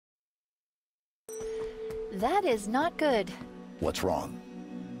That is not good. What's wrong?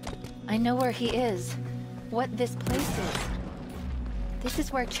 I know where he is. What this place is. This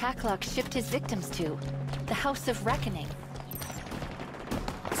is where Chaklock shipped his victims to. The House of Reckoning.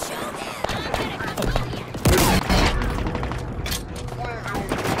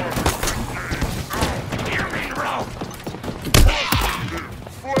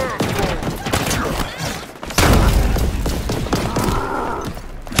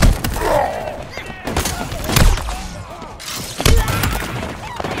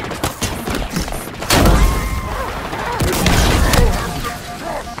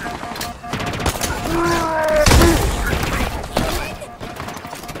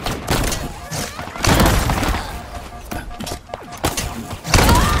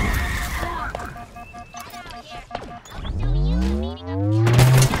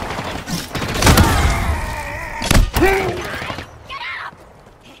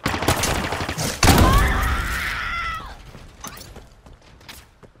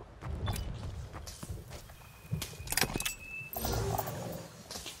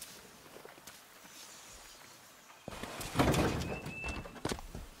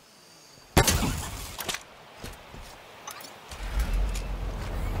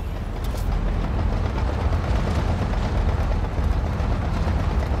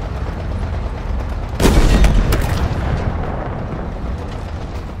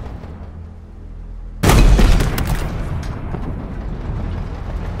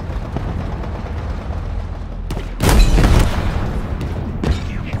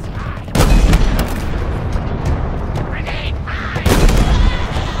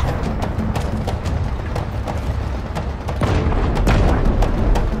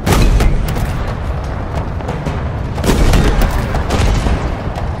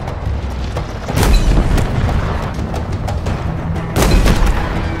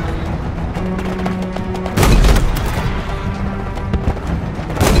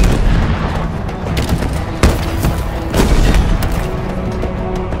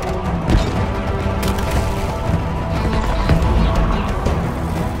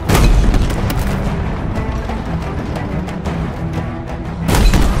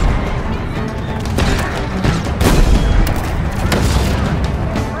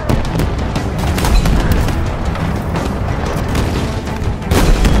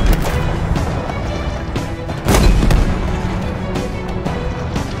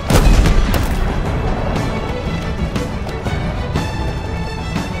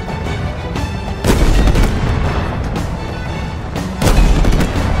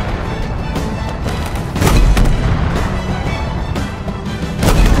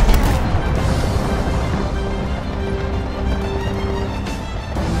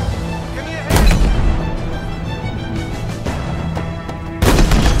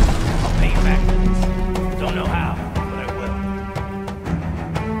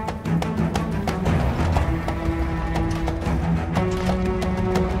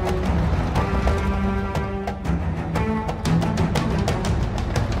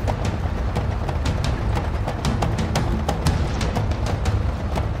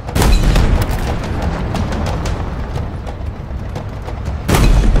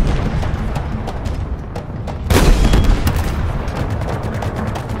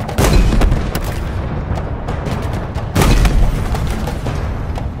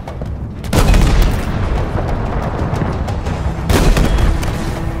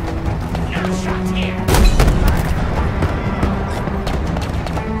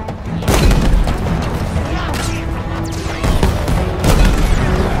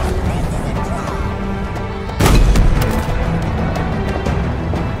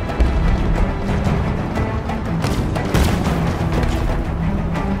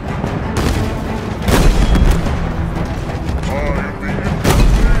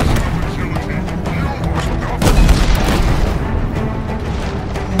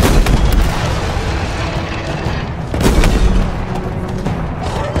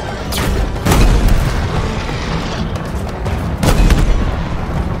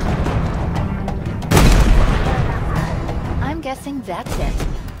 Guessing that's it.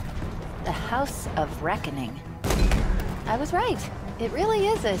 The House of Reckoning. I was right. It really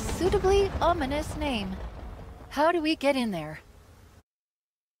is a suitably ominous name. How do we get in there?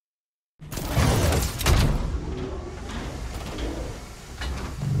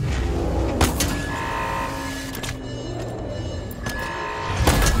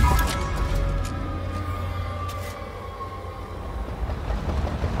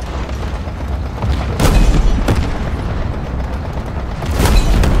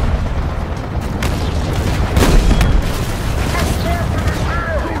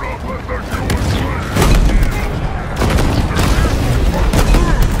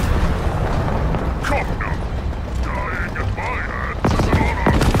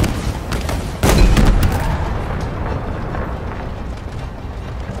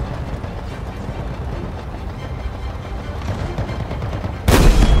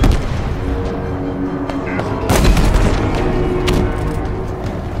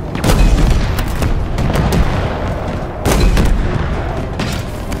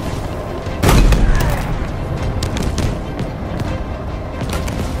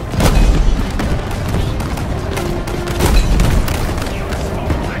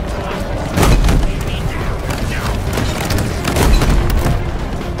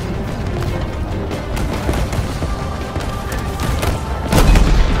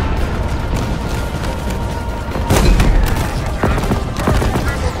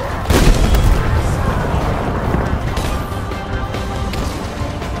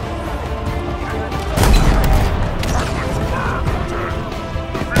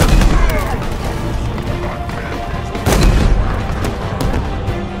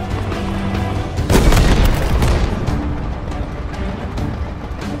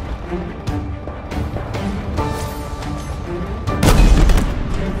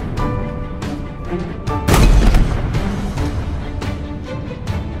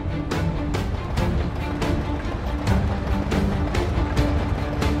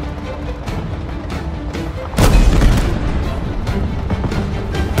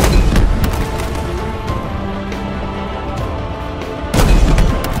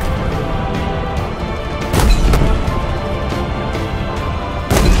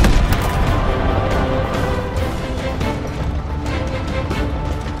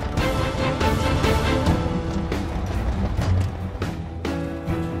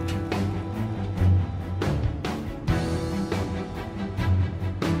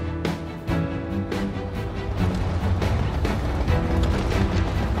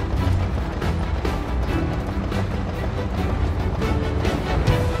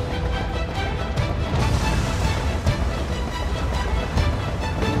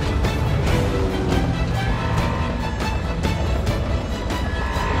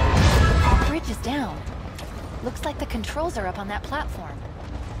 controls are up on that platform.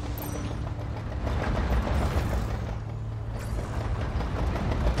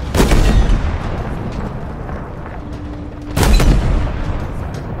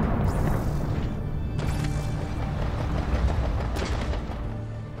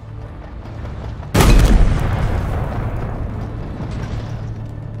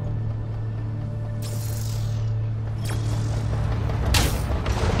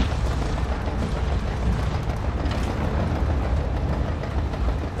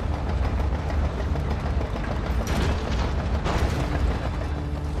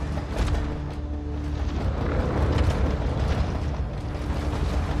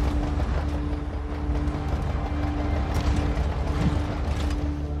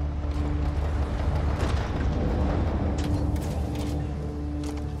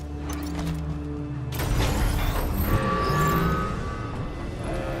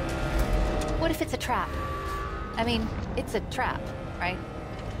 What if it's a trap? I mean, it's a trap, right?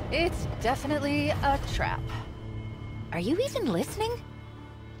 It's definitely a trap. Are you even listening?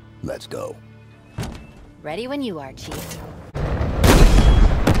 Let's go. Ready when you are, Chief.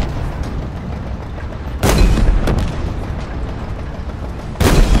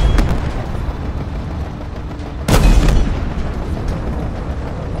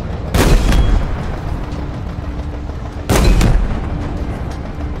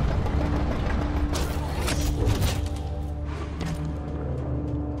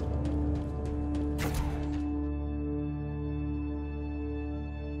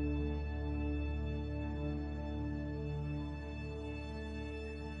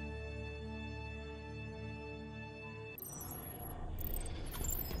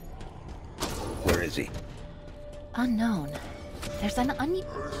 Where is he? Unknown. There's an Had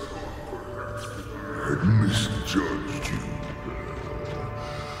misjudged you.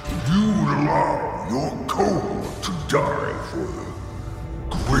 You would allow your code to die for the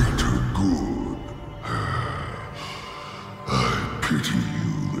greater good. I pity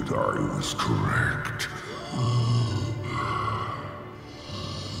you that I was correct.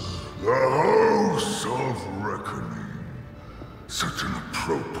 The House of Reckoning. Such an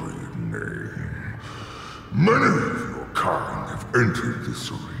appropriate name. Many of your kind have entered this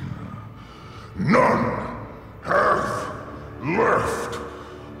arena. None have left.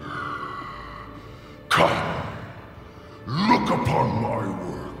 Come, look upon my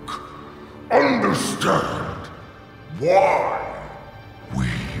work. Understand why we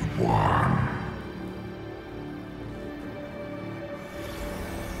won.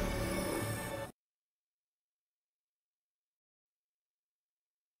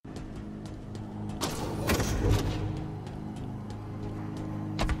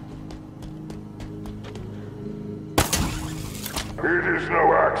 It is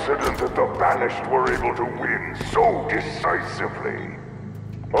no accident that the Banished were able to win so decisively.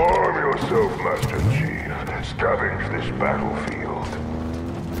 Arm yourself, Master Chief. Scavenge this battlefield.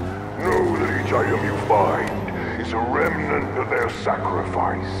 Know that each item you find is a remnant of their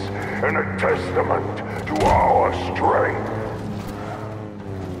sacrifice, and a testament to our strength.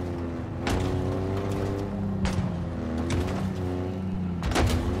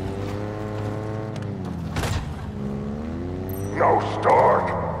 Now start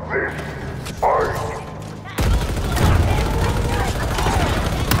this fight!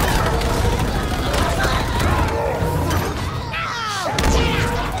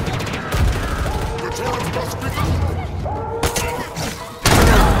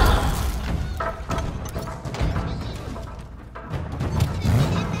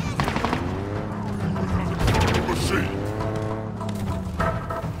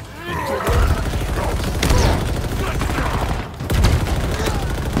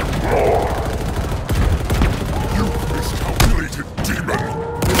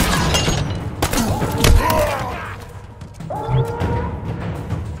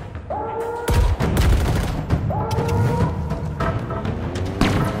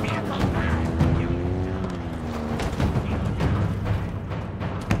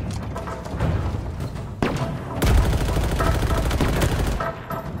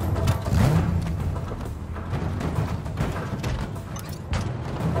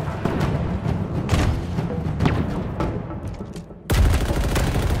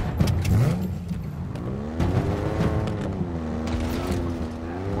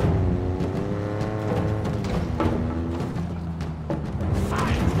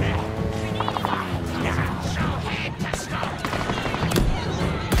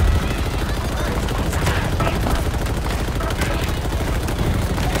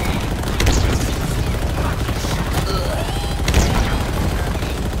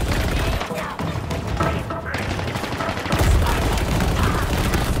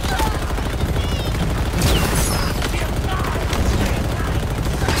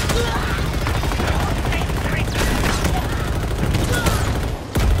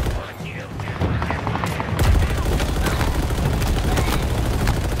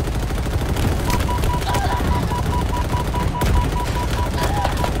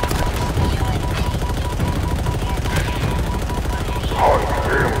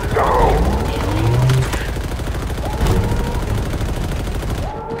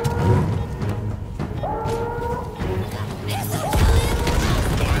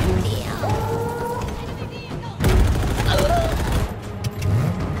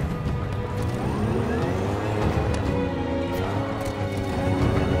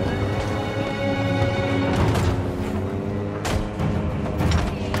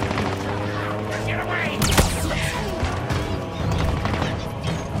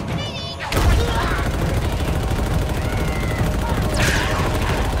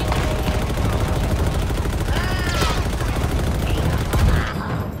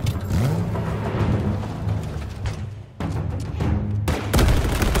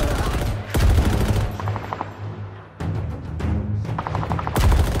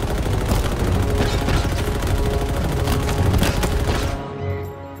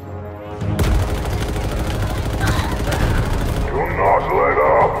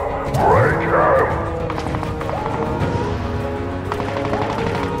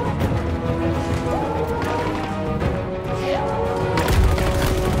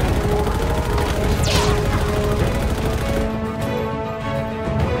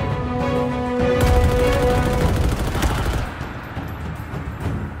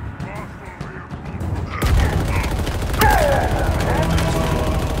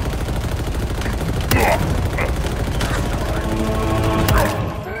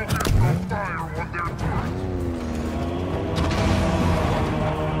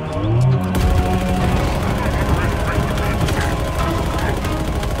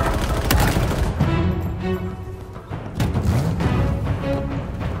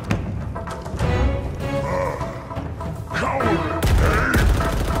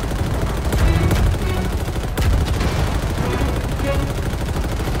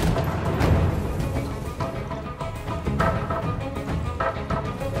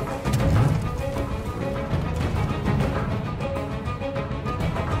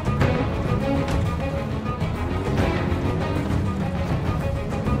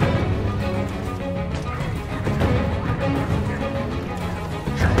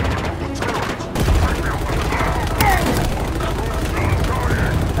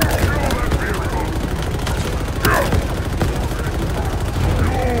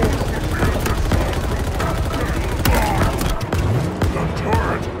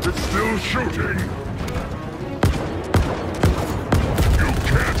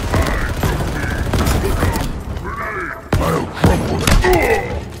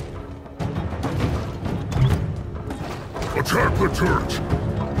 the church!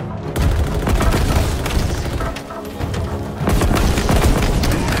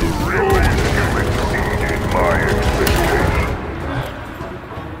 You really have exceeded my expectations.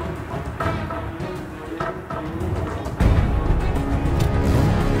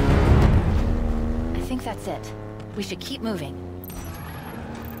 I think that's it. We should keep moving.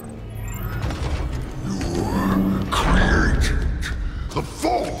 You created the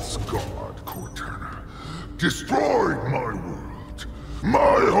false god, Cortana. Destroyed my world,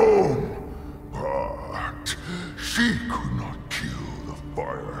 my home. But she could not kill the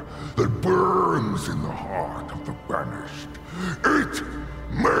fire that burns in the heart of the banished. It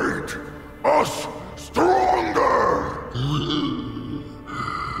made us stronger!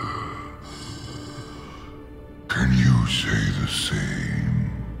 Can you say the same?